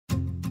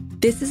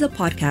This is a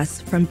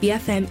podcast from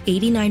BFM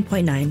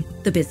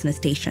 89.9, the business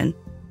station.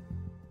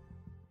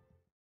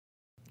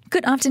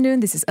 Good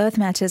afternoon, this is Earth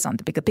Matters on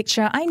The Bigger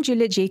Picture. I'm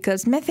Juliet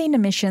Jacobs. Methane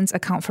emissions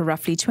account for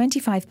roughly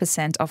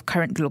 25% of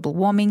current global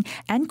warming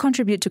and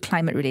contribute to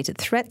climate-related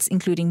threats,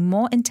 including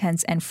more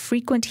intense and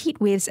frequent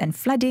heat waves and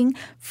flooding,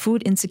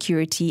 food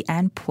insecurity,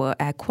 and poor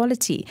air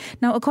quality.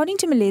 Now, according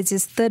to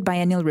Malaysia's third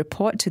biennial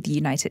report to the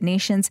United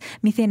Nations,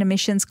 methane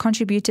emissions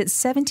contributed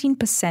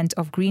 17%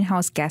 of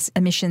greenhouse gas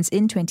emissions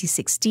in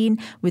 2016,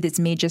 with its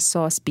major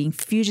source being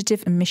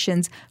fugitive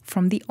emissions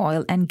from the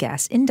oil and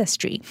gas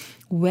industry.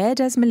 Where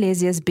does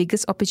Malaysia's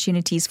biggest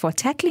opportunities for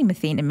tackling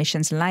methane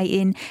emissions lie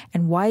in,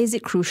 and why is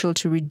it crucial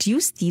to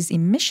reduce these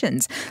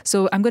emissions?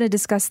 So I'm going to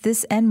discuss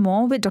this and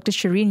more with Dr.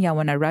 Shireen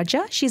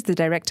Yawanaraja. She's the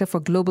Director for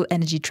Global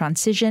Energy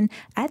Transition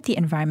at the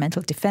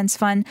Environmental Defence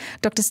Fund.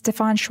 Dr.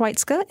 Stefan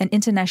Schweitzger, an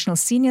International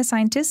Senior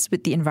Scientist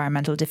with the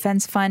Environmental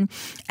Defence Fund.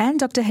 And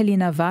Dr.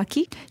 Helena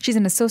Vaki. She's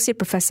an Associate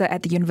Professor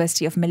at the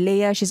University of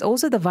Malaya. She's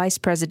also the Vice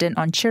President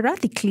on CERA,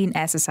 the Clean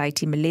Air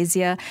Society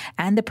Malaysia,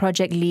 and the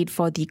project lead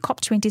for the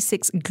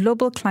COP26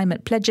 Global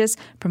Climate Pledges,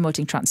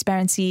 promoting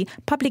transparency,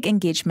 public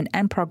engagement,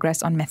 and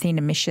progress on methane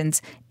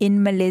emissions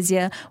in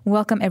Malaysia.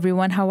 Welcome,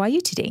 everyone. How are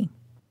you today?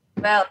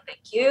 Well,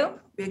 thank you.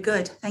 We're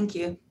good. Thank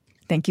you.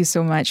 Thank you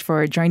so much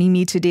for joining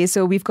me today.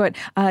 So we've got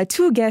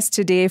two guests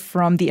today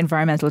from the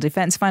Environmental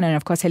Defence Fund, and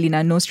of course,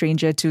 Helena, no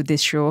stranger to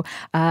this show.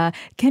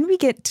 Can we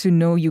get to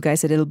know you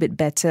guys a little bit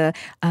better?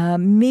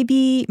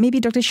 Maybe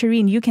Dr.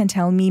 Shireen, you can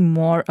tell me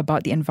more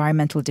about the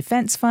Environmental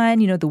Defence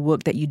Fund, the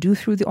work that you do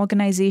through the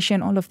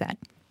organisation, all of that.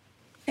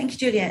 Thank you,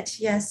 Juliet.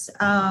 Yes,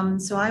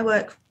 so I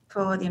work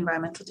for the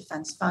Environmental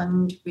Defence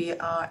Fund. We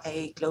are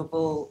a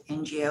global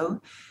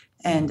NGO,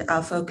 and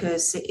our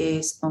focus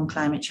is on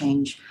climate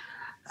change.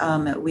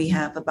 We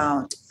have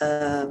about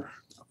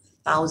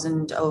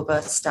 1,000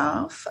 over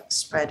staff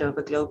spread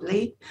over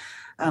globally,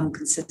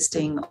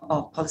 consisting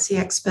of policy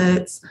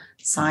experts,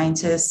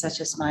 scientists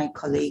such as my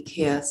colleague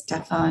here,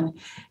 Stefan,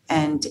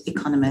 and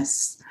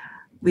economists.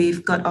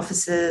 We've got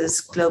offices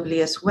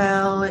globally as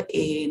well,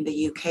 in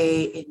the UK,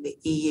 in the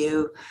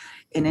EU,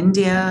 in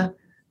India,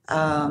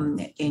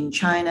 in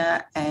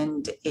China,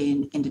 and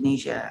in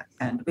Indonesia.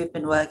 And we've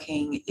been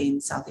working in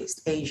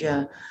Southeast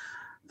Asia,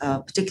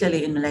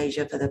 particularly in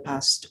Malaysia, for the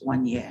past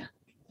 1 year.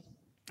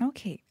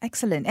 Okay,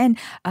 excellent. And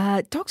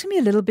talk to me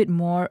a little bit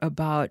more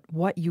about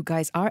what you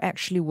guys are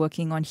actually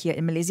working on here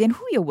in Malaysia and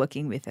who you're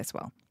working with as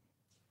well.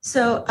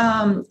 So,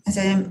 as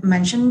I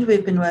mentioned,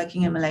 we've been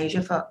working in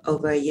Malaysia for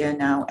over a year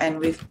now, and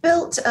we've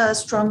built a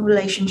strong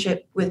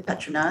relationship with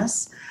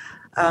Petronas,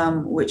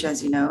 which,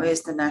 as you know,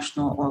 is the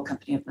national oil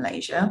company of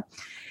Malaysia.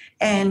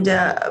 And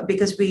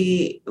because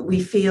we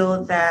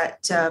feel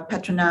that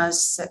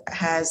Petronas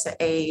has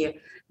a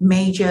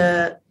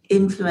major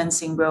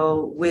influencing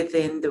role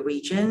within the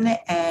region,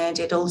 and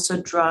it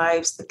also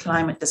drives the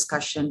climate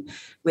discussion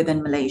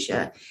within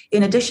Malaysia.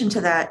 In addition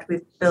to that,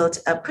 we've built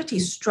a pretty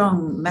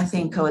strong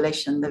methane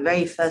coalition, the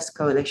very first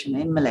coalition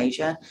in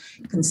Malaysia,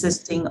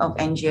 consisting of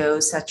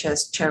NGOs such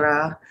as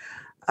CERA,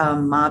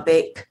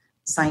 Marbik,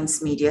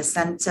 Science Media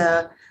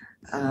Centre,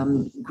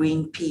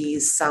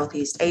 Greenpeace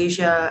Southeast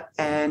Asia,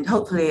 and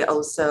hopefully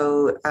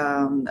also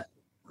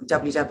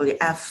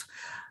WWF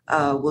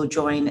will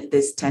join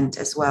this tent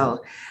as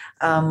well.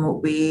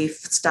 We've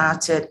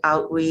started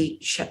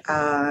outreach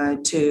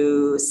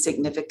to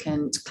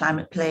significant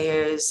climate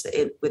players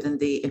within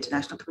the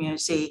international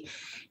community,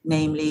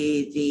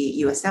 namely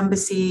the US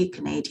Embassy,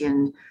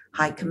 Canadian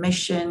High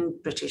Commission,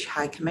 British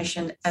High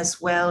Commission, as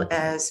well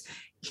as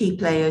key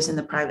players in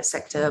the private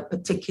sector,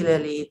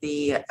 particularly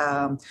the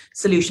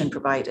solution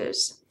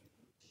providers.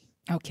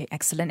 Okay,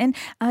 excellent. And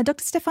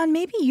Dr. Stefan,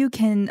 maybe you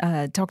can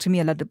talk to me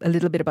a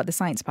little bit about the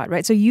science part,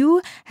 right? So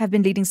you have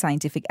been leading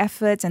scientific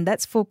efforts, and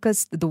that's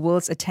focused the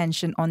world's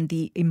attention on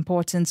the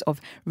importance of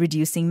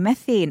reducing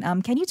methane.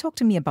 Can you talk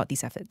to me about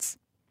these efforts?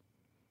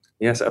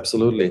 Yes,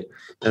 absolutely.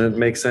 And it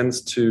makes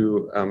sense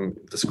to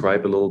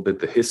describe a little bit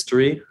the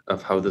history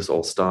of how this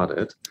all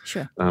started.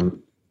 Sure.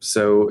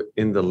 So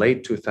in the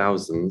late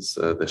 2000s,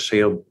 the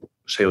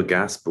shale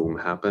gas boom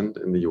happened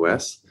in the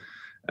US.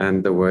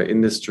 And there were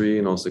industry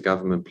and also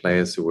government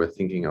players who were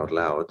thinking out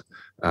loud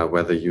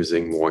whether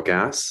using more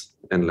gas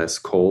and less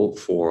coal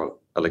for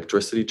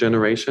electricity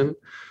generation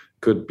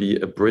could be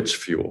a bridge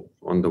fuel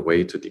on the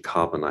way to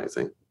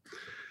decarbonizing.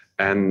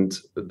 And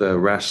the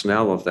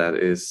rationale of that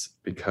is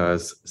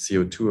because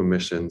CO2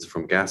 emissions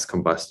from gas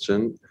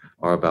combustion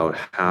are about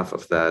half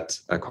of that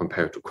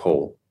compared to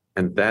coal.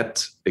 And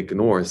that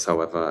ignores,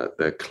 however,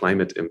 the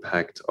climate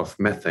impact of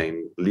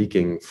methane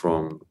leaking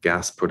from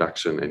gas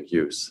production and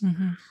use.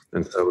 Mm-hmm.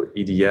 And so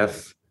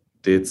EDF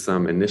did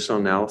some initial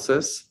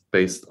analysis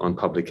based on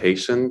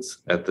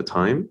publications at the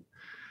time.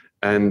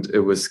 And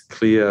it was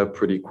clear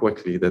pretty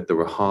quickly that there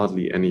were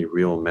hardly any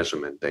real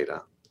measurement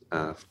data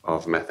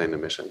of methane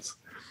emissions.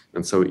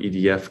 And so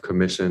EDF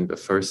commissioned a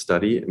first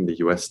study in the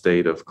US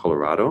state of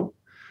Colorado.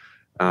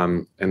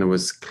 And it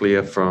was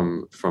clear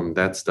from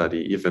that study,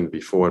 even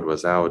before it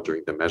was out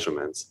during the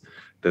measurements,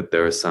 that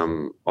there are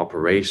some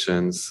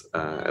operations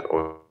at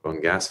oil and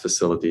and gas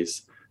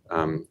facilities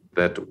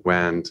that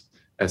went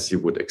as you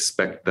would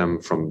expect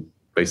them from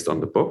based on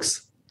the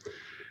books.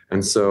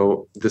 And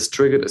so this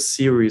triggered a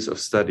series of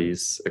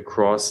studies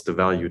across the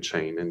value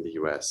chain in the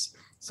US.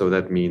 So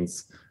that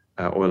means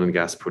oil and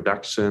gas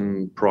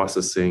production,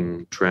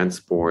 processing,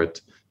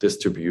 transport,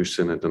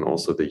 distribution, and then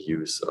also the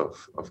use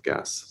of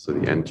gas, so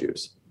the end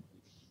use.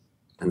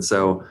 And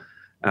so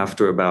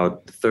after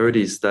about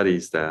 30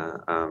 studies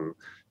there,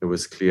 it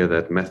was clear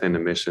that methane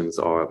emissions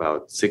are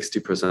about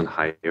 60%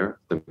 higher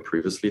than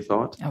previously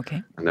thought.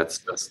 Okay. And that's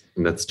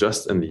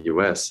just in the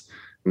US.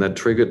 And that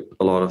triggered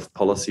a lot of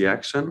policy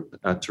action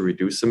to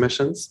reduce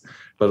emissions,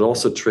 but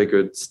also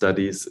triggered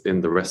studies in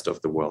the rest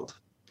of the world.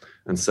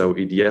 And so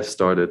EDF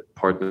started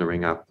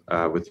partnering up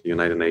with the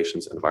United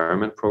Nations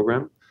Environment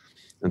Program.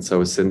 And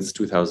so since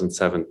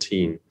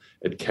 2017,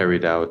 it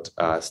carried out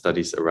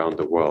studies around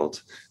the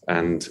world.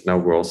 And now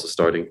we're also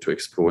starting to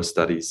explore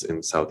studies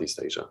in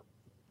Southeast Asia.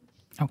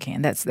 Okay,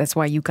 and that's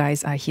why you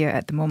guys are here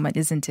at the moment,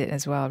 isn't it,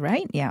 as well,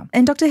 right? Yeah.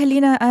 And Dr.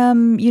 Helena,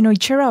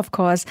 CHERA, of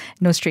course,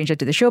 no stranger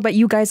to the show, but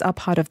you guys are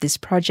part of this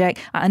project.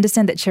 I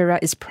understand that CHERA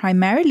is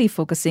primarily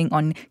focusing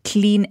on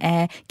clean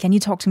air. Can you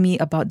talk to me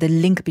about the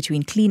link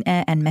between clean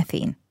air and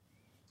methane?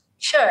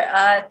 Sure.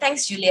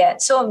 Thanks,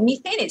 Juliet. So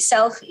methane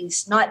itself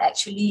is not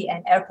actually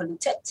an air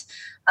pollutant,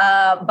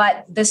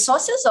 but the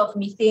sources of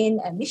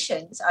methane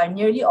emissions are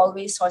nearly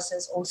always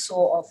sources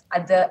also of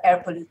other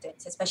air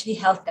pollutants, especially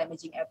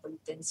health-damaging air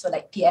pollutants, so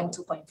like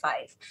PM2.5.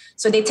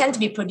 So they tend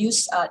to be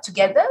produced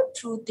together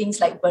through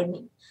things like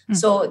burning.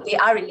 So they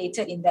are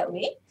related in that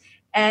way.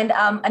 And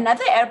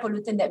another air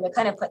pollutant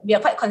that we are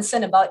quite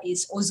concerned about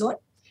is ozone.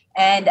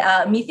 And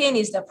methane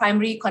is the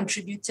primary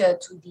contributor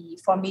to the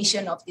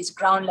formation of this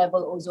ground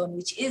level ozone,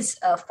 which is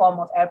a form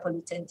of air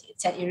pollutant.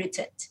 It's an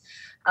irritant.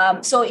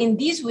 So in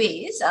these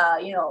ways,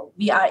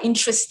 we are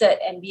interested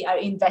and we are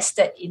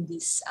invested in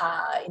this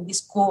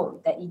goal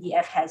that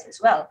EDF has as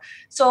well.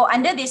 So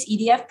under this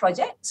EDF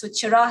project, so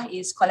CHERA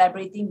is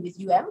collaborating with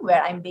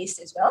where I'm based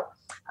as well,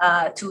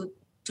 to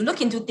look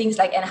into things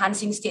like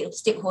enhancing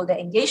stakeholder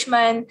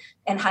engagement,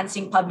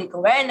 enhancing public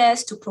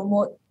awareness to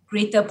promote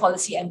greater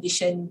policy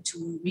ambition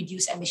to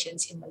reduce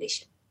emissions in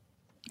Malaysia.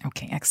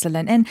 Okay,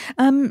 excellent. And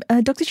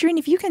Dr. Shireen,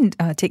 if you can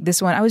take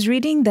this one. I was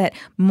reading that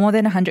more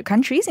than 100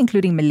 countries,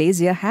 including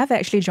Malaysia, have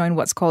actually joined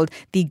what's called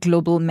the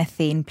Global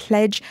Methane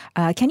Pledge.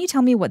 Can you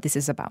tell me what this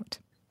is about?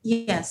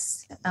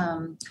 Yes.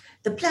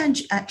 The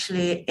pledge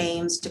actually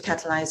aims to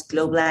catalyze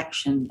global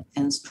action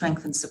and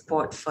strengthen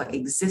support for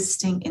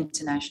existing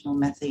international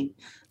methane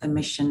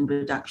emission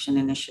reduction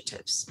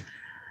initiatives.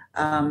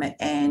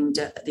 And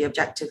the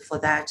objective for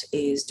that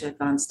is to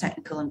advance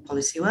technical and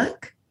policy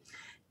work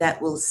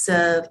that will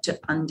serve to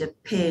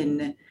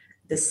underpin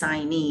the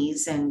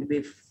signees, and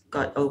we've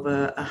got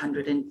over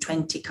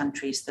 120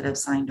 countries that have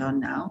signed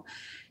on now,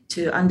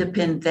 to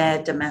underpin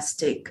their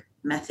domestic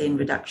methane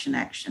reduction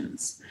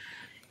actions.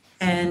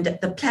 And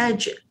the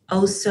pledge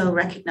also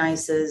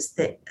recognizes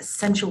the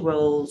essential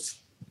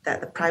roles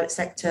that the private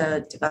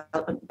sector,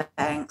 development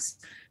banks,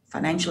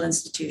 financial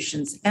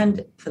institutions,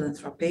 and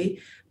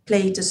philanthropy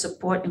play to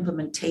support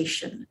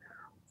implementation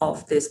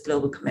of this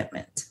global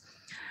commitment.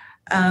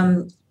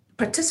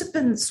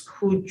 Participants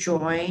who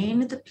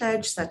join the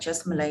pledge, such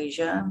as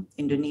Malaysia,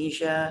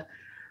 Indonesia,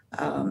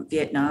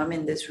 Vietnam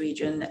in this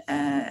region,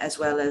 as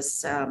well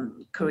as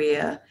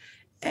Korea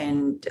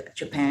and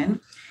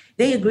Japan,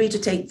 they agree to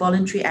take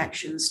voluntary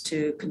actions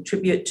to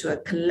contribute to a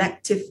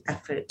collective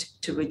effort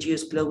to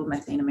reduce global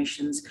methane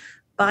emissions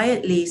by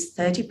at least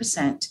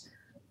 30%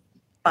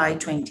 by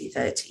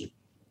 2030.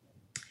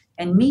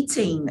 And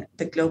meeting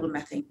the Global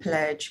Methane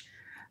Pledge,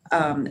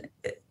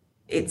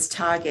 its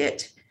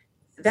target,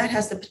 that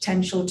has the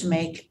potential to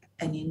make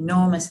an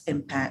enormous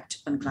impact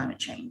on climate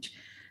change,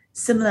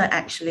 similar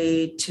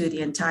actually to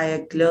the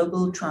entire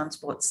global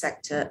transport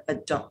sector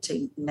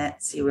adopting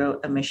net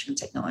zero emission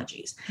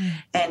technologies.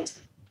 And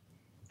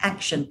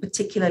action,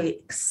 particularly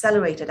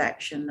accelerated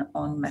action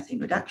on methane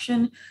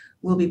reduction,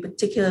 will be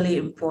particularly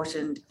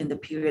important in the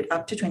period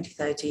up to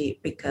 2030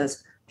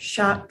 because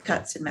sharp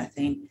cuts in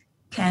methane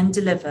can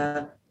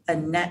deliver a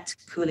net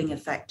cooling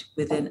effect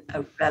within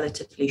a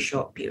relatively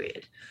short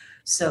period.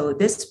 So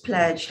this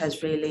pledge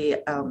has really,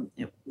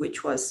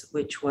 which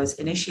was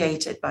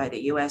initiated by the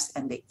US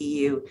and the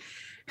EU,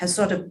 has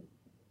sort of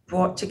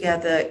brought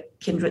together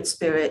kindred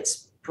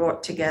spirits,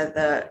 brought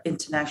together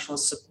international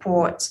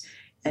support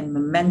and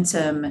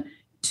momentum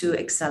to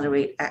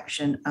accelerate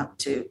action up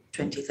to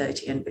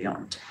 2030 and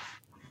beyond.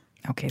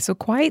 Okay, so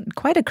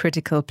quite a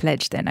critical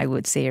pledge then, I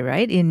would say,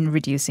 right, in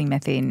reducing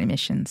methane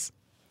emissions.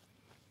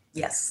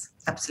 Yes,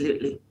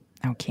 absolutely.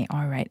 Okay,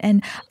 all right.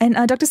 And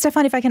Dr.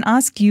 Stefan, if I can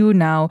ask you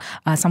now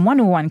some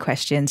 101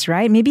 questions,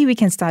 right? Maybe we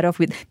can start off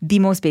with the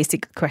most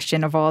basic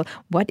question of all.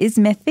 What is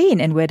methane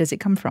and where does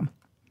it come from?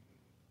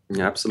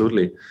 Yeah,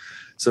 absolutely.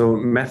 So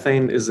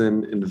methane is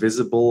an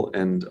invisible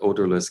and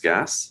odorless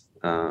gas,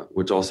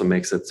 which also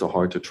makes it so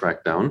hard to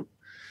track down.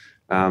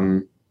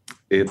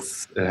 It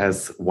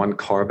has one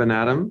carbon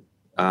atom,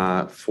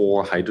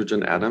 4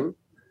 hydrogen atom,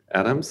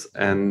 atoms,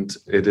 and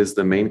it is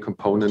the main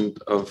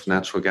component of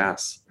natural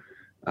gas.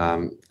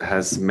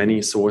 Has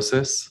many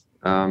sources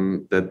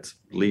that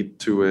lead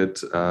to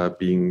it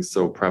being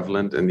so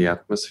prevalent in the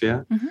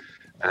atmosphere. Mm-hmm.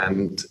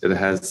 And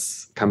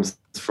it comes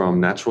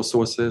from natural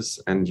sources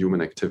and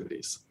human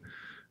activities.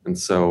 And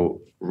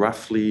so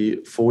roughly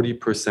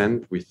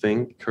 40%, we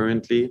think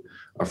currently,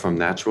 are from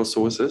natural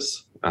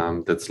sources.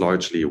 That's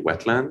largely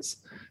wetlands,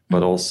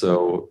 but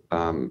also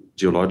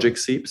geologic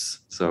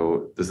seeps.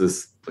 So this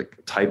is like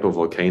a type of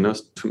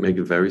volcanoes, to make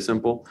it very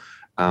simple,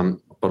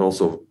 but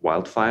also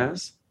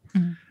wildfires.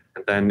 Mm-hmm.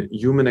 And then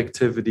human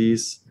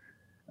activities,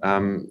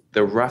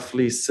 they're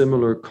roughly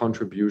similar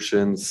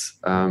contributions,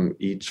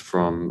 each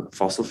from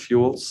fossil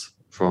fuels,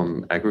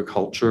 from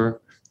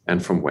agriculture,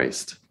 and from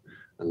waste.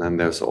 And then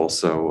there's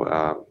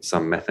also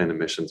some methane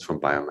emissions from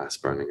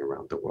biomass burning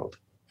around the world.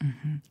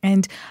 Mm-hmm.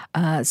 And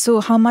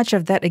so how much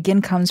of that,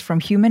 again, comes from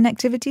human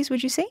activities,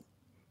 would you say?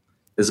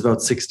 It's about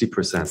 60%.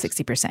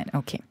 60%.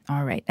 Okay.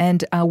 All right.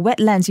 And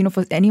wetlands,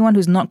 for anyone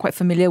who's not quite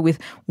familiar with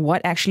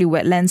what actually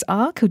wetlands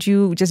are, could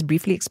you just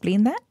briefly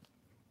explain that?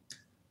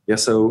 Yeah,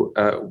 so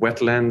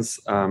wetlands,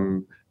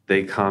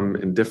 they come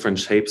in different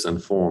shapes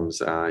and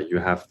forms. You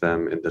have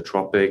them in the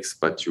tropics,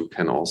 but you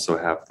can also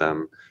have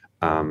them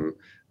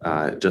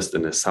just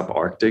in the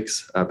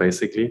subarctics,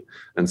 basically.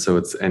 And so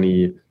it's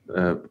any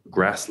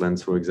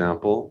grasslands, for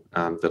example,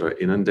 that are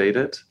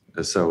inundated,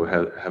 so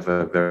have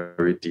a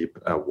very deep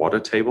water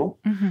table.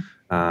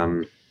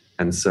 Mm-hmm.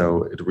 And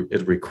so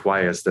it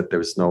requires that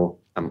there's no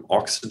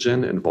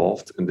oxygen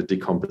involved in the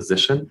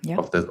decomposition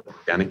of the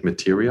organic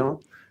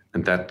material.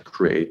 And that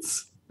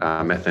creates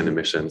methane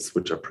emissions,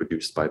 which are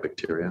produced by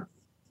bacteria.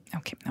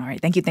 Okay. All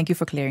right. Thank you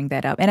for clearing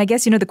that up. And I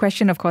guess, the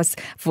question, of course,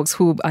 folks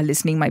who are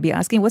listening might be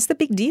asking, what's the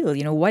big deal?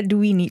 What do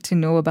we need to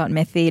know about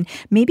methane?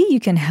 Maybe you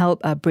can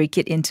help break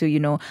it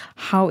into,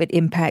 how it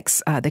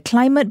impacts the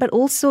climate, but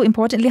also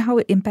importantly, how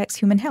it impacts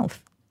human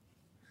health.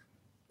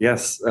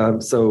 Yes.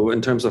 So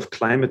in terms of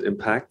climate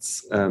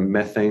impacts,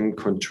 methane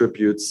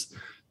contributes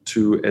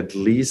to at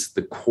least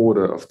the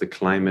quarter of the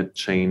climate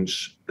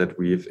change that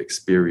we've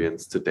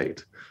experienced to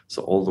date.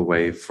 So all the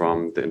way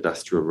from the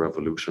Industrial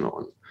Revolution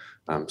on.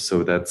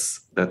 So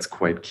that's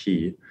quite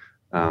key.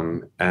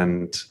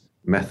 And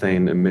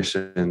methane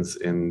emissions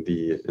in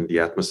the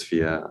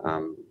atmosphere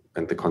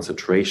and the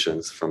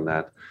concentrations from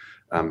that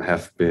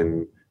have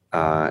been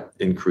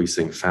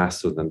increasing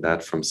faster than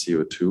that from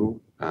CO2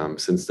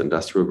 since the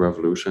Industrial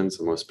Revolution.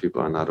 So most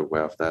people are not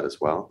aware of that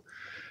as well.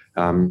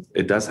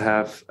 It does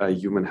have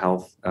human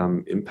health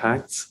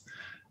impacts.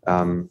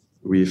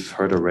 We've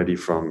heard already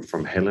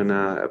from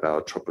Helena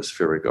about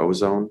tropospheric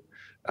ozone,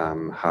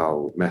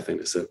 how methane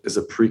is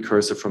a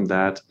precursor from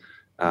that,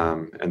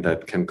 and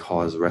that can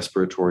cause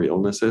respiratory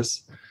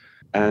illnesses.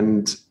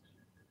 And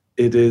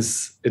it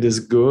is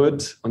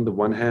good on the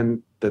one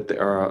hand that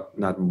there are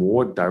not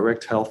more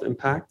direct health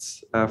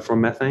impacts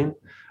from methane,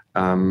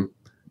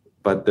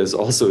 but there's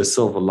also a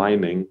silver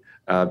lining.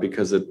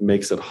 Because it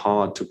makes it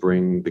hard to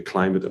bring the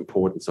climate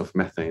importance of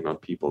methane on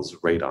people's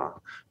radar,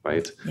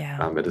 right?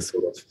 Yeah. It is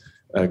sort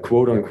of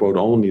quote unquote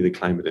only the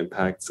climate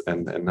impacts,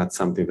 and not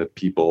something that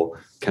people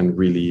can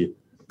really,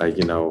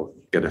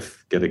 get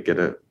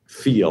a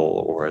feel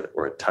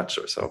or a touch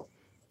or so.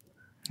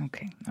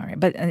 Okay, all right.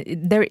 But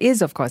there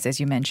is, of course, as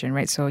you mentioned,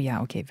 right? So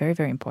yeah, okay, very,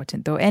 very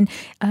important though. And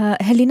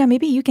Helena,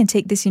 maybe you can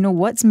take this.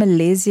 What's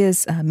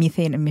Malaysia's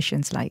methane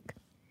emissions like?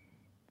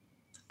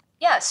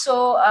 Yeah,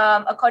 so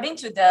according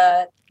to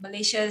the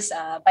Malaysia's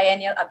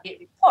biennial update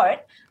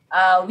report,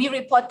 we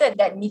reported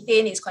that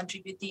methane is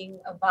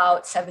contributing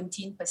about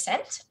 17%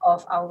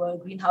 of our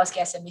greenhouse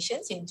gas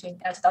emissions in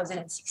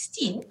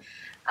 2016.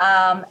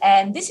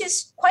 And this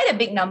is quite a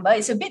big number.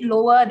 It's a bit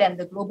lower than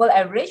the global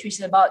average, which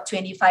is about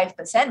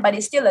 25%, but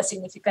it's still a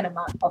significant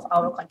amount of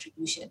our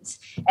contributions.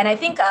 And I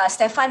think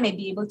Stefan may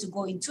be able to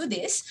go into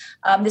this.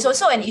 There's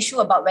also an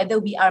issue about whether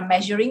we are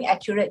measuring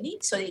accurately.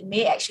 So it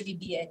may actually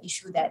be an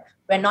issue that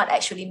we're not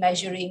actually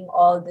measuring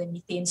all the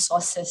methane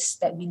sources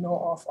that we know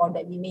of or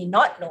that we may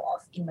not know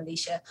of in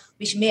Malaysia,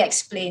 which may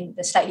explain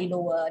the slightly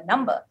lower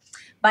number.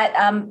 But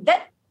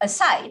that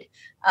aside,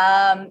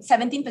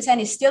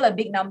 17% is still a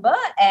big number,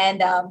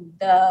 and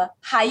the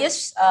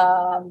highest,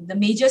 the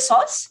major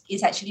source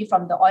is actually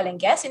from the oil and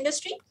gas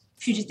industry,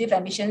 fugitive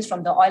emissions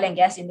from the oil and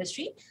gas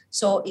industry.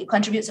 So it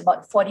contributes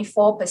about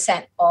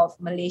 44% of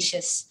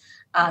Malaysia's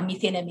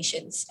methane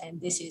emissions,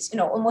 and this is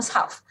almost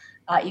half.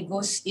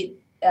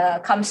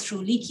 It comes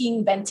through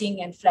leaking,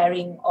 venting, and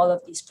flaring, all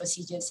of these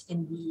procedures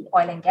in the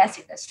oil and gas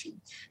industry.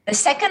 The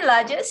second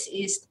largest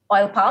is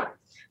oil palm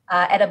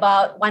at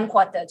about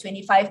 1/4,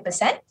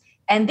 25%.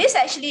 And this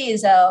actually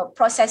is a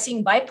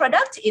processing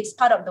byproduct. It's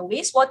part of the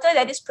wastewater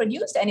that is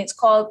produced, and it's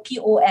called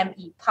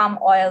POME, palm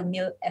oil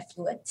mill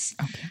effluents.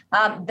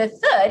 Okay. The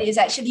third is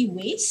actually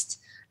waste.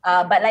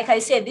 But like I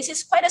said, this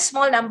is quite a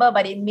small number,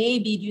 but it may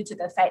be due to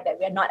the fact that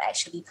we're not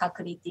actually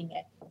calculating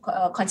and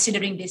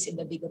considering this in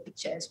the bigger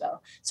picture as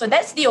well. So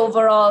that's the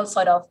overall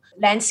sort of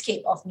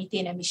landscape of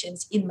methane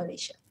emissions in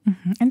Malaysia.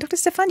 Mm-hmm. And Dr.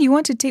 Stefan, you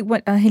want to take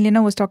what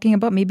Helena was talking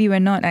about? Maybe we're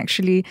not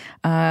actually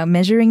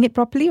measuring it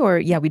properly, or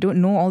we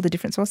don't know all the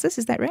different sources.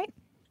 Is that right?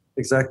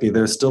 Exactly.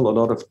 There's still a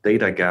lot of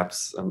data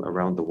gaps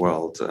around the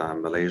world.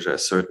 Malaysia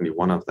is certainly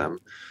one of them.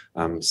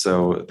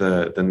 So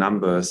the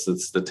numbers, the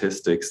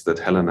statistics that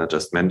Helena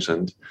just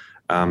mentioned,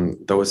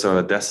 those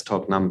are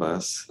desktop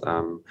numbers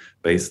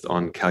based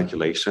on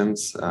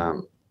calculations.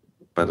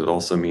 But it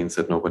also means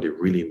that nobody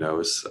really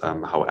knows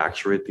how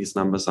accurate these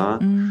numbers are.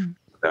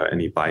 If there are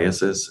any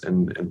biases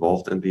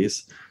involved in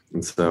these.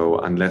 And so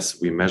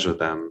unless we measure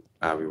them,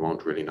 we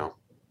won't really know.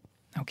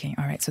 Okay,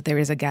 all right. So there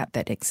is a gap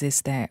that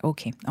exists there.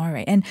 Okay, all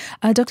right. And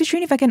Dr.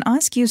 Shereen, if I can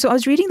ask you, so I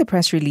was reading the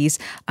press release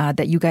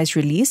that you guys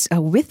released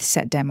with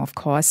SETDEM, of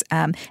course,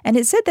 and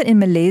it said that in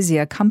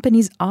Malaysia,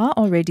 companies are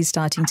already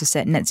starting to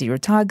set net zero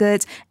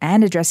targets,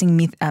 and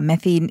addressing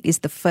methane is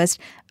the first,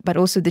 but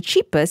also the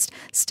cheapest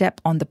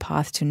step on the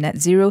path to net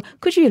zero.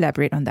 Could you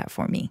elaborate on that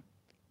for me?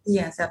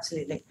 Yes,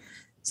 absolutely.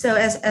 So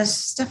as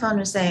Stefan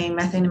was saying,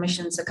 methane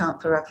emissions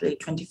account for roughly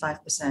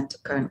 25%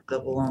 of current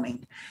global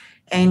warming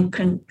and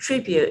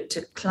contribute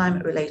to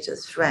climate-related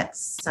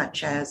threats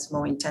such as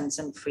more intense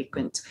and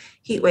frequent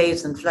heat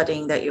waves and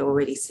flooding that you're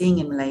already seeing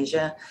in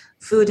Malaysia,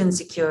 food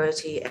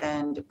insecurity,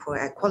 and poor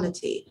air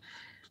quality.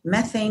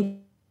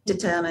 Methane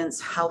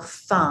determines how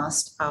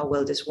fast our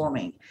world is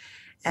warming.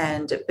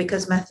 And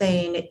because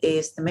methane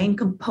is the main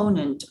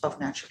component of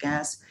natural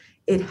gas,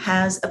 it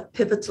has a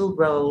pivotal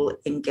role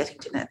in getting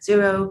to net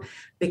zero,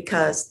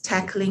 because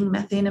tackling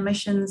methane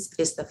emissions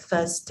is the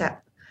first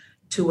step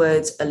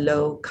towards a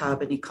low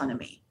carbon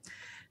economy.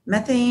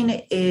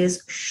 Methane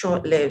is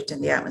short-lived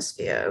in the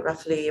atmosphere,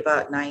 roughly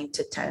about 9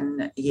 to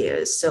 10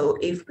 years. So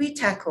if we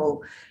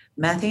tackle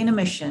methane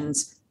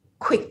emissions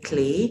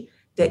quickly,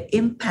 the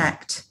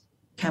impact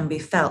can be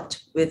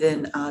felt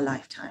within our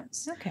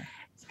lifetimes. Okay.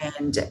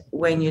 And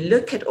when you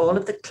look at all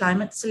of the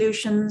climate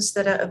solutions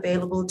that are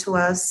available to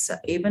us,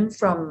 even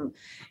from,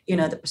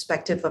 the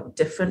perspective of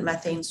different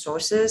methane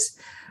sources,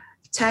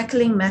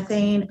 tackling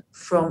methane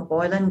from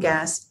oil and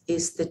gas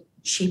is the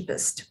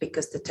cheapest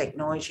because the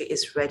technology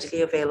is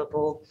readily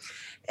available,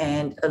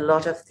 and a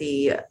lot of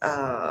the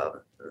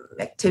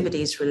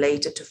activities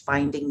related to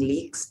finding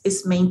leaks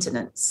is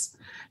maintenance.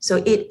 So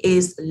it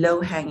is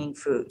low-hanging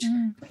fruit.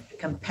 When you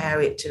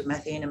compare it to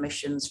methane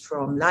emissions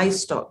from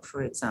livestock,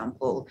 for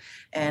example,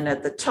 and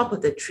at the top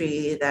of the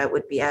tree, that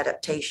would be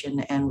adaptation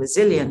and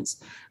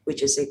resilience,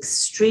 which is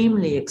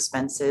extremely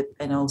expensive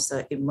and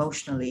also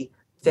emotionally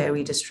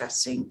very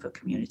distressing for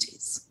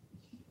communities.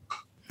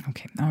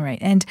 Okay, all right.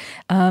 And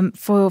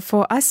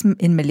for us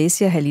in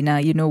Malaysia,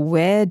 Helena,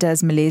 where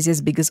does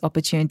Malaysia's biggest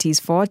opportunities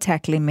for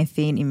tackling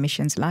methane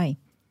emissions lie?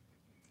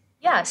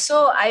 Yeah,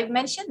 so I've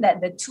mentioned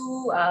that the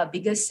two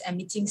biggest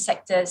emitting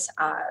sectors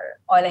are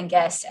oil and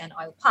gas and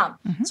oil palm.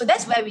 Mm-hmm. So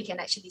that's where we can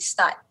actually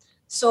start.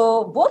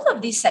 So both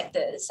of these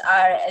sectors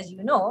are, as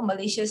you know,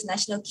 Malaysia's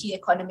national key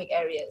economic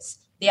areas.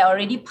 They are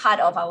already part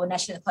of our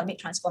National Economic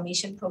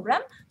Transformation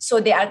Program. So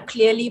they are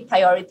clearly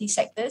priority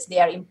sectors. They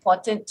are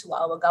important to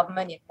our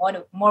government in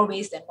more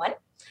ways than one.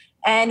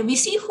 And we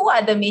see who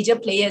are the major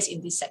players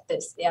in these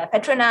sectors. They are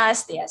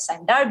Petronas, they are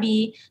Sime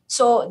Darby.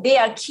 So they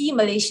are key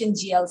Malaysian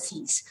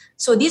GLCs.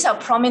 So these are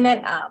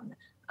prominent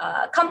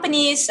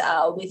companies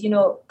with,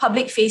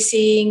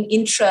 public-facing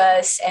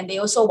interests, and they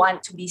also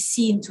want to be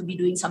seen to be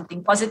doing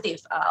something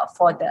positive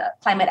for the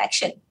climate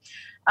action.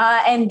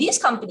 And these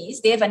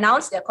companies, they have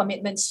announced their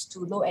commitments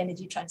to low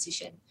energy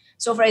transition.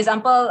 So, for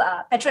example,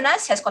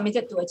 Petronas has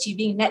committed to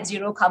achieving net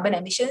zero carbon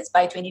emissions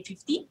by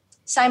 2050.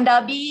 Sime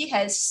Darby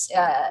has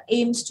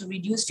aims to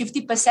reduce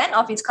 50%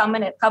 of its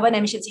carbon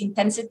emissions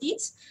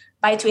intensities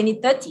by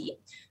 2030.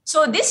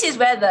 So this is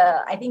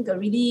where I think a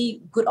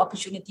really good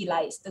opportunity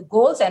lies. The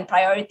goals and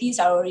priorities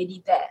are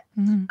already there.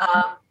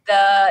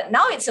 Mm-hmm.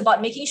 Now it's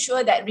about making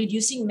sure that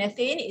reducing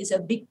methane is a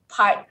big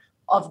part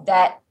of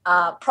that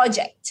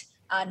project.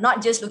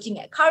 Not just looking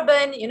at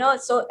carbon,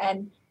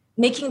 and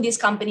making these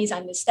companies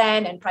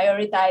understand and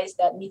prioritize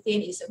that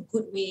methane is a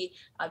good way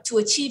to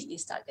achieve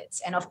these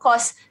targets. And of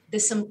course, the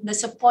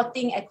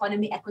supporting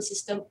economic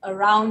ecosystem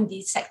around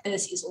these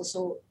sectors is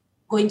also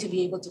going to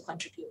be able to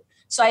contribute.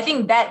 So I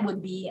think that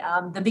would be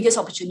the biggest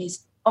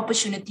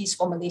opportunities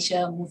for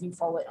Malaysia moving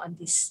forward on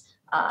this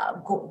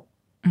goal.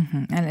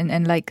 Mm-hmm.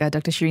 And like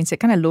Dr. Shereen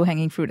said, kind of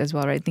low-hanging fruit as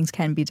well, right? Things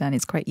can be done.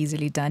 It's quite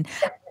easily done.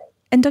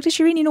 And Dr.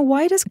 Shereen,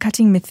 why does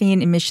cutting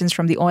methane emissions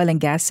from the oil and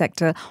gas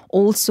sector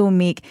also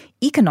make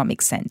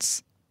economic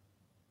sense?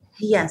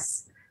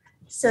 Yes.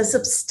 So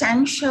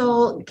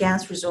substantial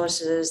gas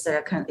resources that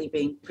are currently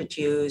being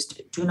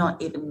produced do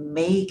not even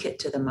make it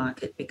to the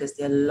market because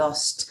they're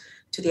lost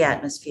to the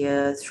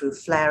atmosphere through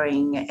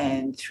flaring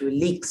and through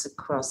leaks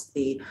across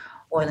the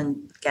oil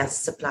and gas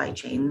supply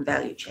chain,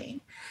 value chain.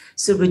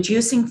 So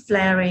reducing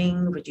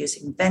flaring,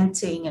 reducing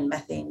venting and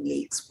methane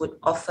leaks would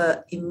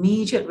offer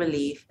immediate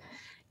relief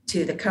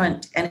to the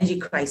current energy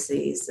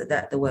crises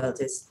that the world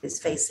is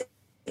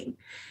facing.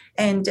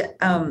 And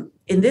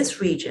in this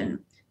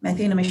region,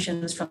 methane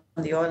emissions from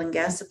the oil and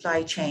gas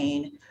supply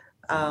chain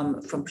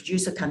from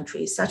producer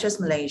countries such as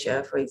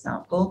Malaysia, for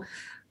example,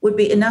 would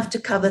be enough to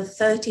cover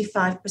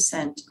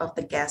 35% of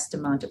the gas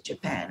demand of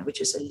Japan, which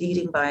is a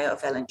leading buyer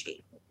of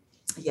LNG.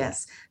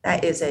 Yes,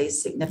 that is a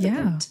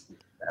significant.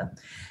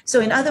 So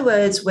in other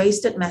words,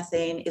 wasted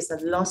methane is a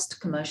lost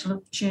commercial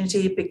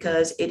opportunity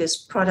because it is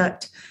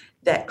product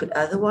that could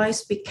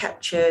otherwise be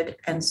captured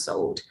and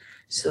sold.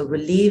 So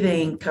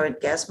relieving current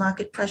gas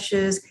market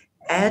pressures,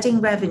 adding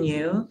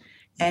revenue,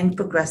 and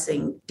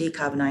progressing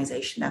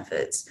decarbonization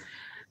efforts.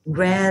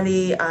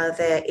 Rarely are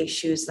there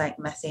issues like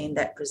methane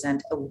that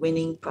present a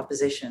winning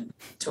proposition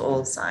to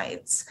all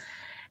sides.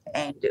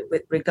 And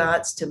with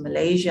regards to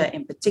Malaysia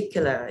in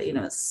particular,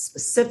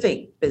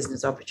 specific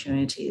business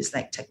opportunities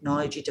like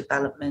technology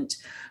development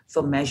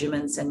for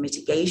measurements and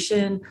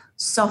mitigation,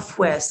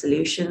 software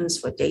solutions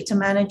for data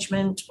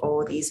management,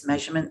 or these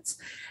measurements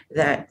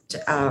that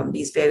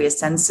these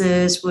various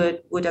sensors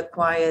would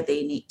acquire,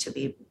 they need to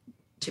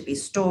be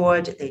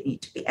stored, they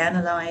need to be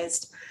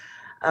analyzed.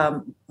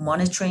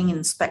 Monitoring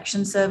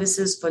inspection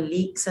services for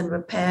leaks and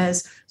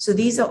repairs. So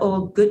these are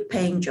all good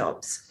paying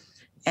jobs.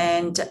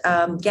 And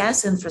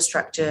gas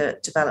infrastructure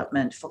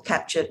development for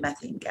captured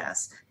methane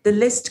gas. The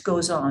list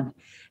goes on.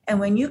 And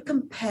when you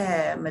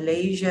compare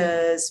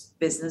Malaysia's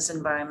business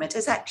environment,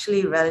 it's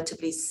actually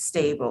relatively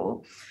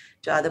stable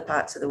to other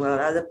parts of the world,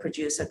 other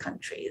producer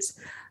countries,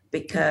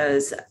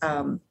 because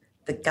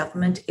the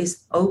government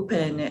is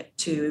open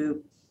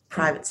to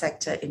private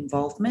sector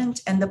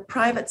involvement, and the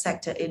private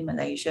sector in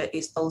Malaysia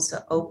is also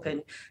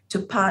open to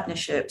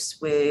partnerships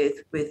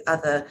with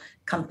other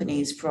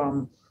companies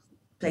from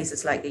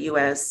places like the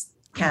US,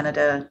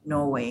 Canada,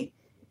 Norway.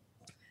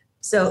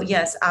 So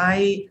yes,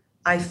 I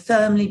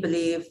firmly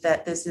believe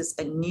that this is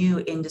a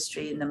new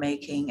industry in the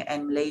making,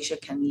 and Malaysia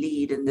can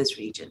lead in this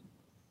region.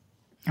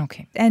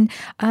 Okay. And,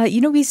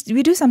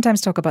 we do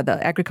sometimes talk about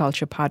the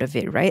agriculture part of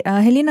it, right?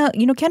 Helena,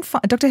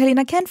 Dr.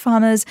 Helena, can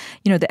farmers,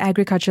 the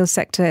agricultural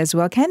sector as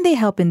well, can they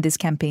help in this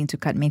campaign to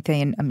cut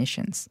methane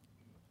emissions?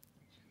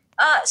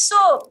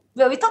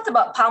 We talked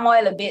about palm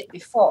oil a bit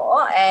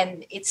before,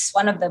 and it's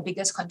one of the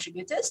biggest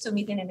contributors to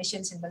methane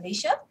emissions in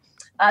Malaysia.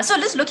 So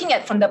just looking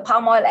at from the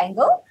palm oil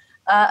angle,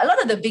 a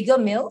lot of the bigger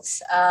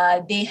mills,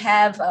 they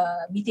have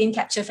methane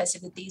capture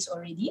facilities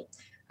already.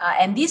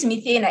 And this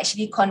methane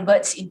actually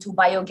converts into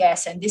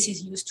biogas, and this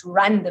is used to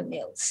run the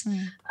mills.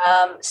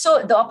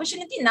 So the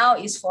opportunity now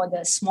is for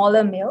the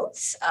smaller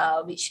mills,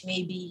 which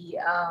may be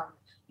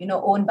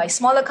owned by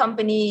smaller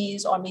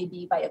companies or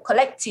maybe by a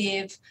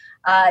collective.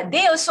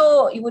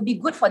 It would be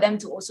good for them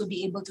to also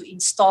be able to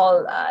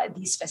install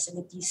these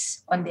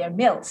facilities on their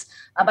mills.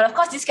 But of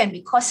course, this can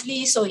be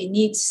costly, so it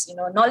needs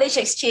knowledge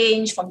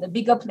exchange from the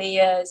bigger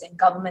players and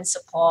government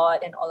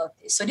support and all of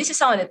this. So this is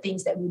some of the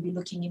things that we'll be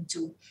looking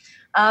into.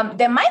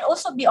 There might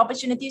also be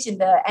opportunities in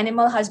the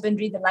animal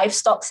husbandry, the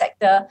livestock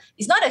sector.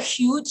 It's not a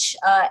huge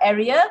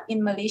area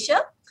in Malaysia,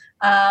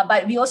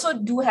 but we also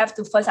do have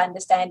to first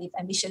understand if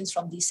emissions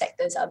from these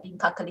sectors are being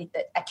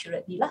calculated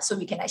accurately, so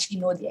we can actually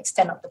know the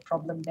extent of the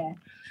problem there.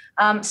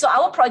 So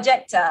our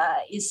project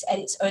is at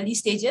its early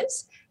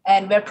stages,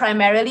 and we're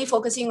primarily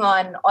focusing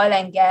on oil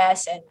and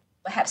gas and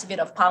perhaps a bit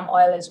of palm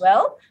oil as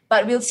well.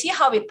 But we'll see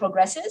how it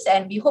progresses,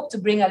 and we hope to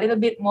bring a little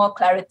bit more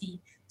clarity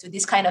to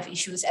this kind of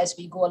issues as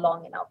we go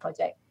along in our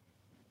project.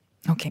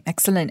 Okay,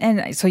 excellent.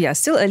 And so,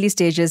 still early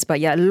stages, but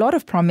a lot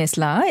of promise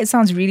lah. It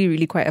sounds really,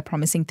 really quite a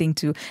promising thing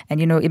too.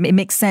 And, it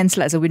makes sense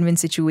as a win-win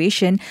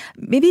situation.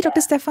 Maybe, Dr.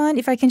 Stefan,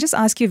 if I can just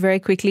ask you very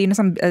quickly,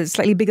 some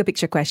slightly bigger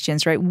picture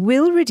questions, right?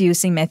 Will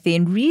reducing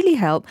methane really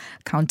help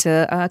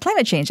counter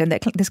climate change and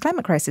this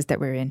climate crisis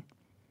that we're in?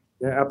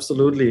 Yeah,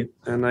 absolutely.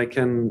 And I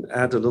can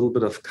add a little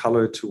bit of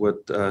color to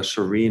what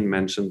Shireen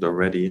mentioned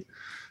already.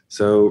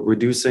 So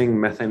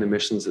reducing methane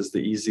emissions is the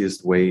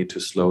easiest way to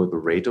slow the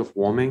rate of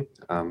warming.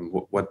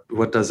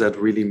 What does that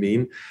really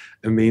mean?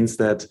 It means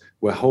that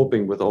we're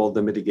hoping with all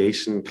the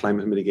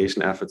climate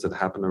mitigation efforts that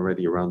happen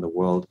already around the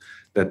world,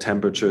 that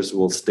temperatures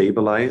will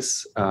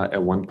stabilize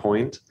at one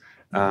point.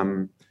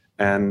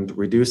 And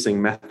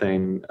reducing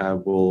methane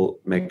will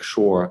make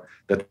sure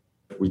that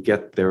we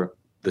get there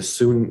as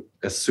soon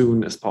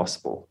as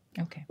possible.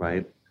 Okay.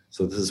 Right?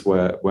 So this is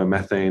where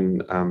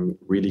methane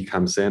really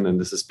comes in, and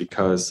this is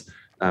because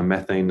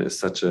methane is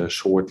such a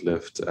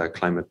short-lived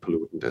climate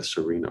pollutant, as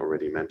Shireen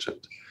already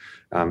mentioned.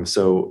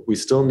 So we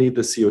still need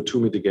the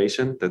CO2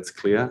 mitigation, that's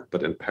clear,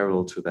 but in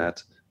parallel to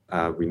that,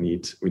 we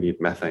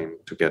need methane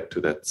to get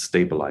to that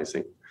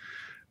stabilizing.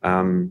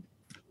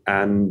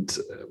 And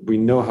we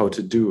know how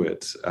to do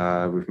it.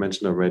 We've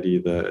mentioned already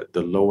the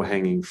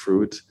low-hanging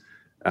fruit,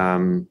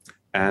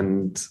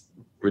 and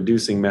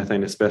reducing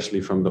methane,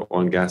 especially from the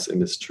oil and gas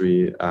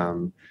industry,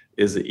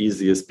 is the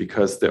easiest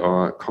because there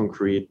are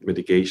concrete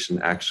mitigation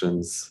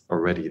actions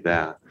already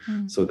there.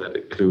 So that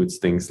includes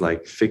things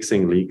like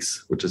fixing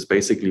leaks, which is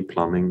basically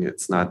plumbing.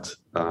 It's not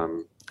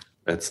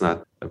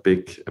a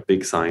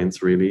big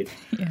science really.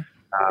 Yeah.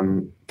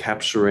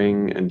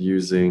 Capturing and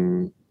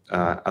using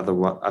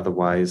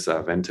otherwise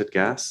vented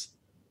gas.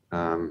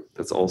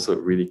 That's also a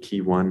really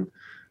key one.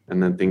 And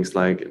then things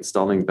like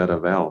installing better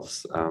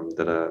valves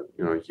that are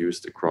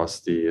used across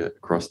the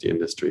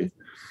industry.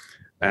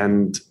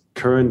 And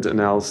current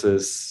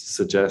analysis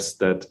suggests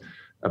that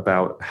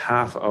about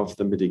half of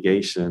the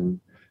mitigation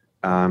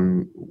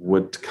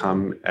would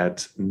come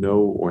at no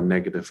or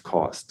negative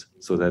cost.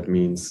 So that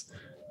means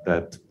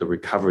that the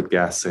recovered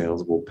gas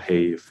sales will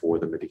pay for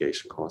the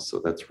mitigation cost. So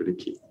that's really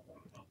key.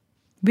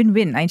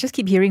 Win-win. I just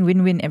keep hearing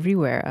win-win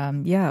everywhere.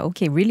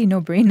 Really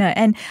no-brainer.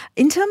 And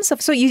in terms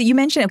of, so you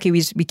mentioned, okay,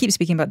 we keep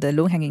speaking about the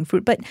low-hanging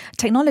fruit, but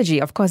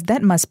technology, of course,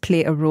 that must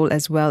play a role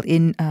as well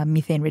in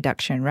methane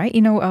reduction, right?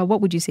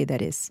 What would you say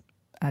that is,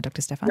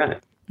 Dr. Stefan? Yeah,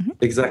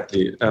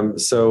 exactly.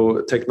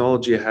 So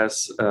technology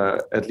has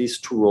at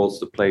least two roles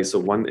to play. So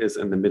one is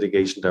in the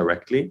mitigation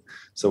directly.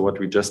 So what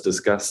we just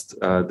discussed,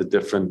 the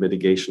different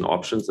mitigation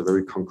options, the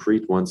very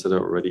concrete ones that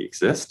already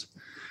exist.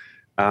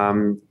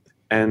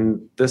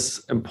 And this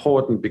is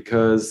important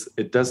because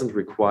it doesn't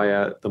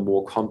require the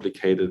more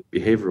complicated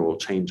behavioral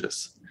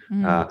changes.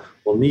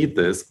 We'll need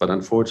this, but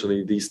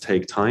unfortunately, these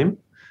take time.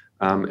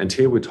 And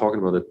here we're talking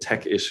about a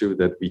tech issue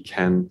that we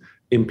can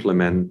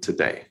implement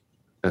today.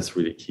 That's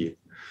really key.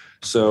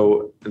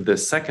 So the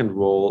second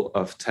role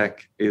of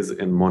tech is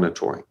in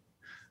monitoring.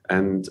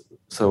 And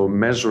so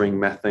measuring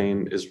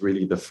methane is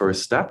really the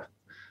first step.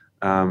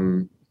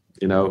 Everybody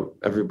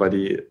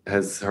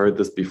has heard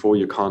this before,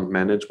 you can't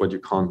manage what you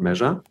can't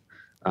measure.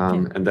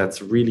 And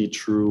that's really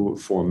true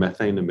for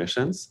methane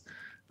emissions,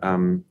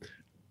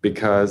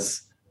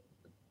 because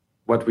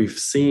what we've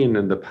seen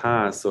in the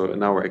past, or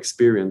in our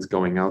experience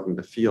going out in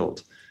the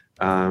field,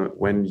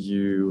 when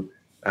you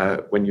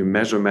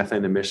measure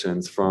methane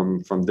emissions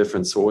from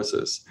different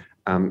sources,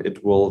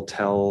 it will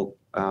tell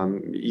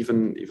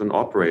even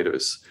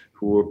operators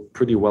who are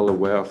pretty well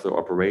aware of their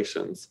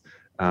operations,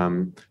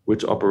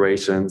 which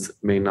operations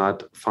may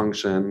not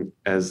function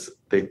as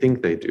they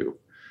think they do.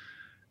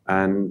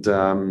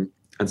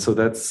 And so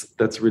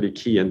that's really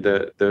key. And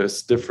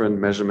there's different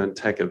measurement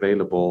tech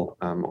available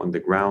on the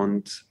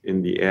ground,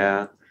 in the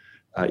air,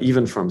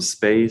 even from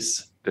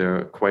space. There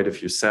are quite a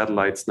few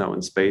satellites now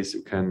in space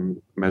who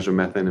can measure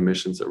methane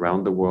emissions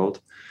around the world.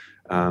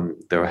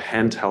 There are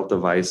handheld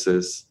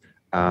devices.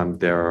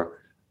 There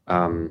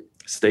are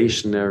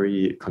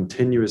stationary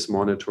continuous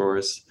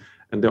monitors,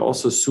 and they're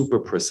also super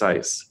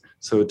precise.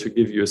 So to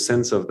give you a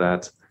sense of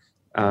that,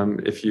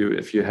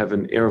 if you have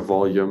an air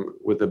volume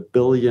with 1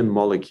 billion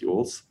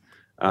molecules,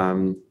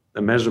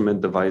 a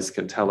measurement device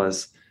can tell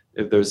us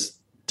if there's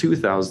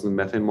 2,000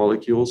 methane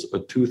molecules or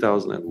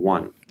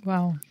 2,001.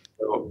 Wow.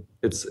 So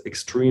it's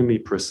extremely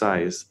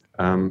precise.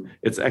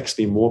 It's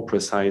actually more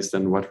precise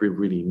than what we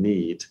really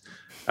need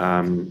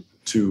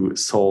to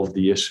solve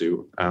the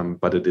issue,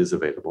 but it is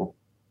available.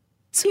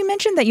 So you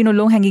mentioned that,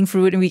 low-hanging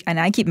fruit, and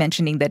I keep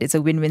mentioning that it's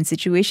a win-win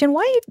situation.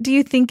 Why do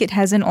you think it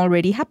hasn't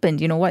already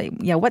happened?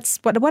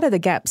 What are the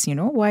gaps?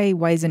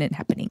 Why isn't it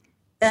happening?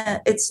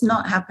 It's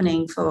not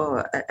happening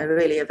for a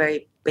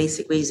very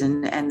basic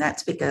reason, and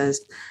that's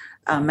because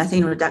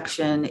methane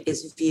reduction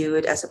is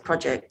viewed as a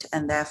project,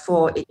 and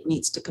therefore it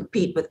needs to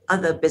compete with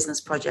other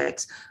business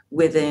projects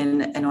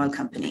within an oil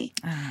company.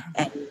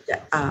 And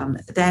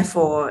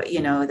therefore,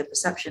 the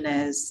perception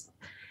is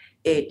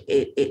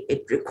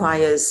it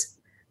requires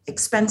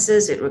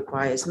expenses, it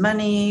requires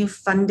money,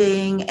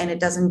 funding, and it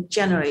doesn't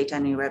generate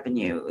any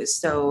revenue.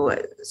 So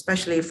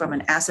especially from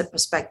an asset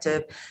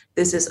perspective,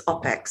 this is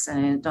OPEX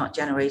and it's not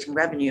generating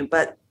revenue.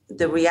 But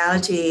the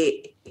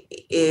reality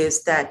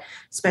is that,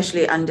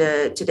 especially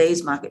under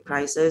today's market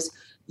prices,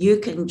 you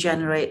can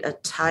generate a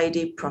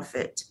tidy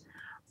profit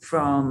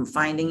from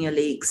finding your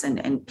leaks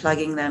and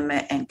plugging them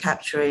and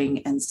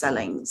capturing and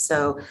selling.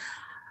 So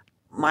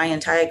my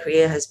entire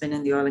career has been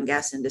in the oil and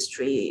gas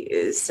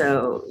industry.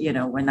 So,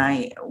 when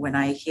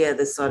I hear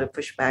this sort of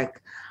pushback,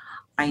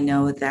 I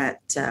know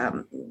that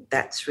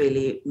that's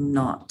really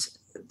not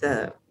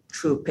the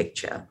true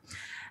picture.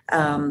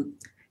 And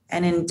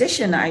in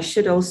addition, I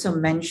should also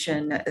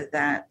mention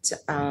that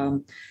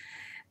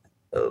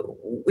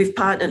we've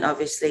partnered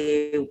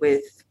obviously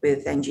with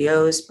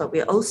NGOs, but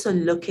we're also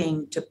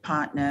looking to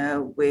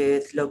partner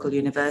with local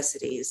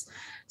universities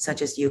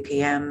such as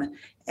UKM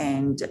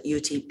and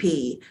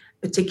UTP,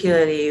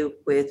 particularly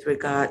with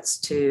regards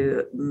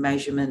to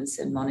measurements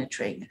and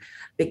monitoring,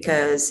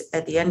 because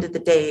at the end of the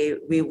day,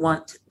 we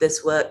want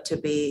this work to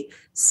be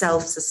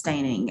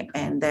self-sustaining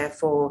and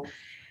therefore,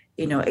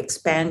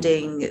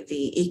 expanding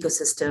the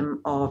ecosystem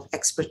of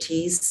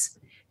expertise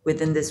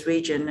within this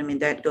region. I mean,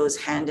 that goes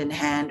hand in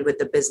hand with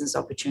the business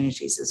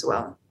opportunities as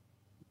well.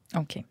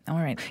 Okay. All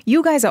right.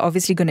 You guys are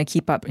obviously going to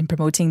keep up in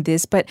promoting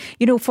this, but,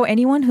 for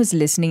anyone who's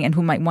listening and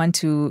who might want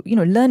to,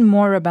 learn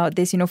more about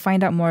this,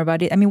 find out more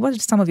about it, I mean, what are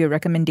some of your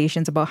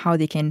recommendations about how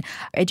they can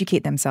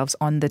educate themselves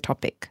on the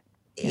topic?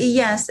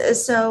 Yes.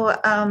 So,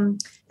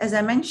 as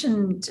I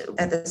mentioned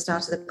at the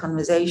start of the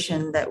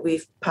conversation, that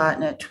we've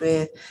partnered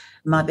with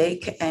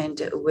MABIC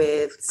and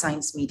with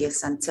Science Media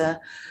Center.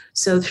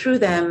 So through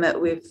them,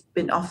 we've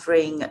been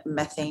offering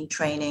methane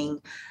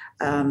training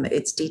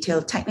It's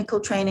detailed technical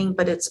training,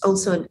 but it's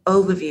also an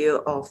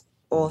overview of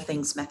all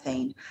things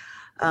methane.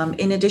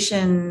 In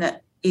addition,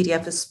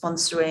 EDF is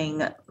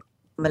sponsoring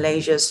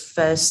Malaysia's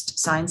first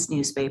science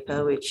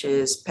newspaper, which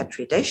is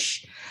Petri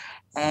Dish,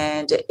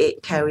 and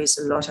it carries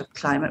a lot of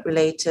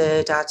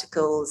climate-related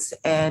articles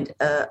and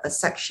a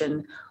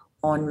section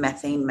on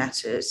methane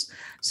matters.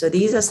 So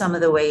these are some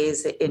of the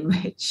ways in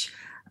which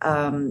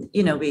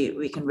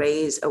we can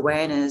raise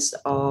awareness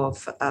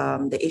of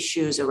the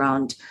issues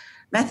around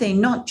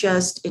methane, not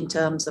just in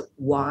terms of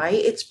why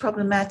it's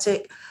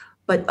problematic,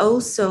 but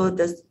also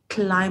the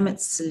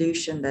climate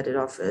solution that it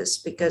offers.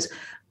 Because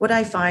what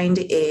I find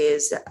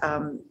is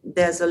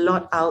there's a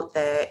lot out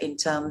there in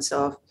terms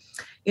of,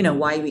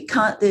 why we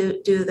can't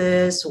do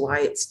this, why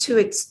it's too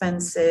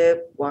expensive,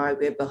 why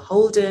we're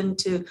beholden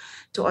to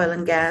oil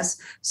and gas.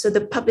 So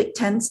the public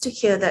tends to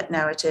hear that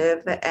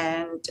narrative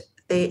and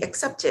they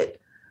accept it.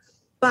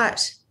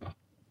 But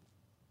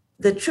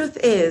the truth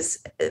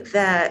is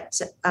that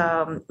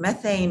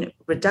methane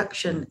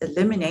reduction,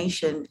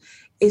 elimination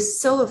is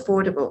so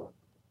affordable.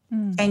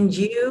 And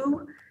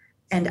you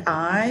and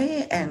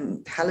I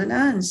and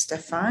Helena and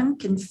Stefan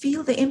can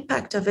feel the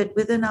impact of it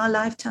within our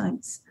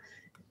lifetimes.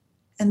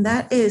 And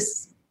that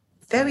is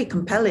very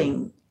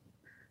compelling,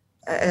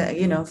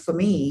 for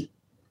me.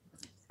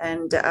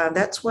 And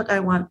that's what I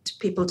want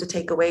people to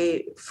take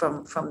away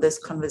from this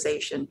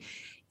conversation.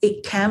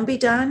 It can be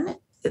done.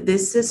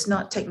 This is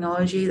not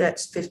technology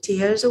that's 50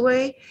 years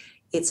away.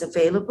 It's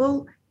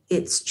available.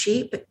 It's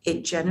cheap.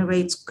 It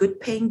generates good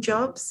paying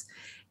jobs.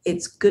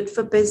 It's good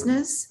for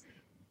business.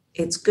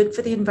 It's good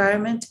for the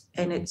environment.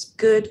 And it's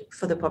good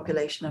for the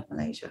population of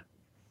Malaysia.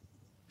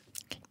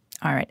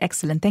 All right,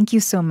 excellent. Thank you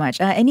so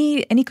much.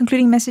 Any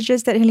concluding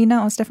messages that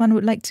Helena or Stefan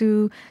would like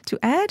to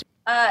add?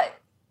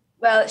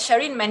 Well,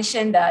 Shireen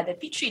mentioned the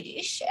Petri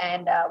dish,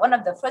 and one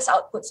of the first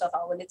outputs of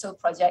our little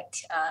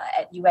project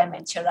at UM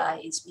and Chera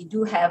is we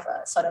do have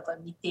a sort of a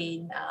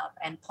methane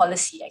and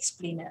policy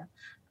explainer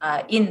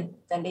in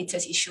the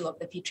latest issue of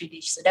the Petri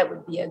dish. So that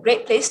would be a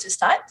great place to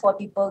start for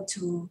people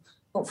to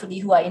hopefully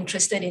who are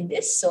interested in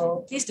this.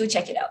 So please do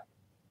check it out.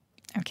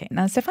 Okay.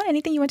 Now, Stefan,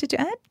 anything you wanted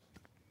to add?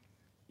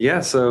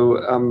 Yeah,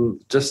 so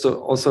just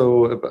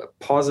also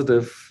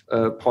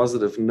a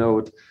positive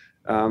note,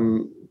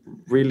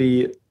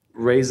 really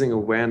raising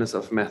awareness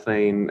of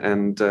methane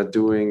and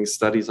doing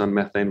studies on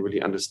methane,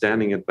 really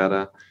understanding it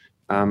better,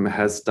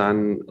 has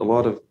done a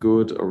lot of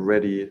good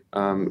already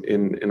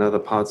in other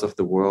parts of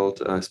the world,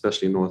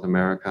 especially North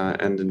America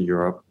and in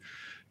Europe.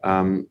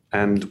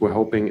 And we're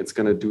hoping it's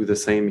going to do the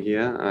same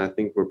here. I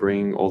think we're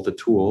bringing all the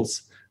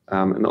tools,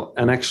 and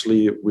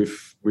actually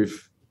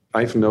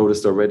I've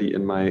noticed already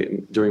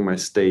during my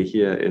stay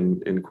here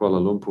in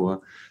Kuala Lumpur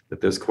that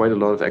there's quite a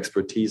lot of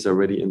expertise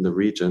already in the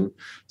region.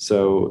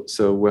 So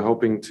we're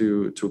hoping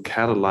to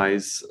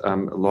catalyze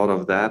a lot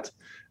of that,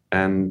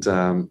 and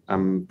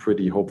I'm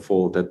pretty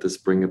hopeful that this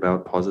bring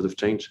about positive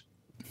change.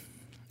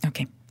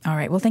 Okay. All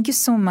right. Well, thank you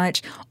so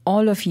much,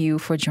 all of you,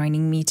 for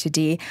joining me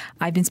today.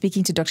 I've been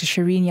speaking to Dr.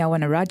 Shireen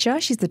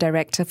Yawanaraja. She's the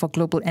Director for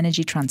Global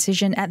Energy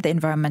Transition at the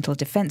Environmental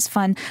Defence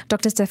Fund.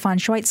 Dr. Stefan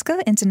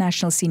Schweitzger,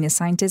 International Senior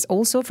Scientist,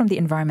 also from the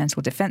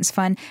Environmental Defence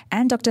Fund.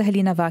 And Dr.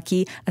 Helena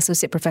Vaki,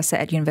 Associate Professor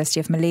at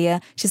University of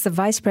Malaya. She's the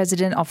Vice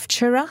President of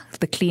Chera,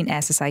 the Clean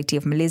Air Society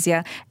of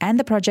Malaysia, and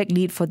the project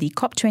lead for the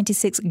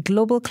COP26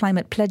 Global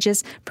Climate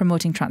Pledges,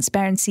 promoting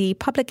transparency,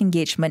 public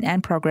engagement,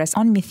 and progress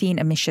on methane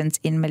emissions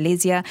in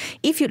Malaysia.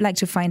 If you'd like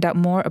to find out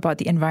more about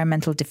the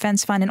Environmental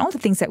Defence Fund and all the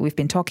things that we've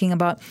been talking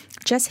about,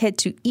 just head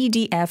to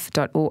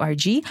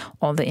edf.org.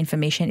 All the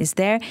information is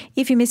there.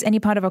 If you miss any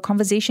part of our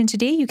conversation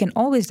today, you can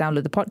always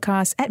download the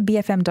podcast at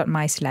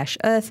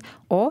bfm.my/earth,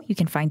 or you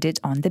can find it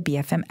on the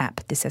BFM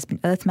app. This has been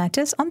Earth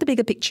Matters on The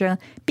Bigger Picture,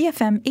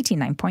 BFM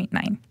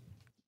 89.9.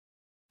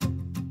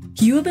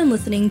 You have been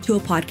listening to a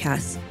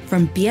podcast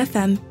from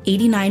BFM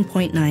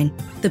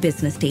 89.9, the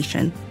business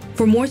station.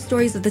 For more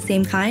stories of the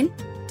same kind,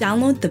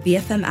 download the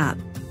BFM app.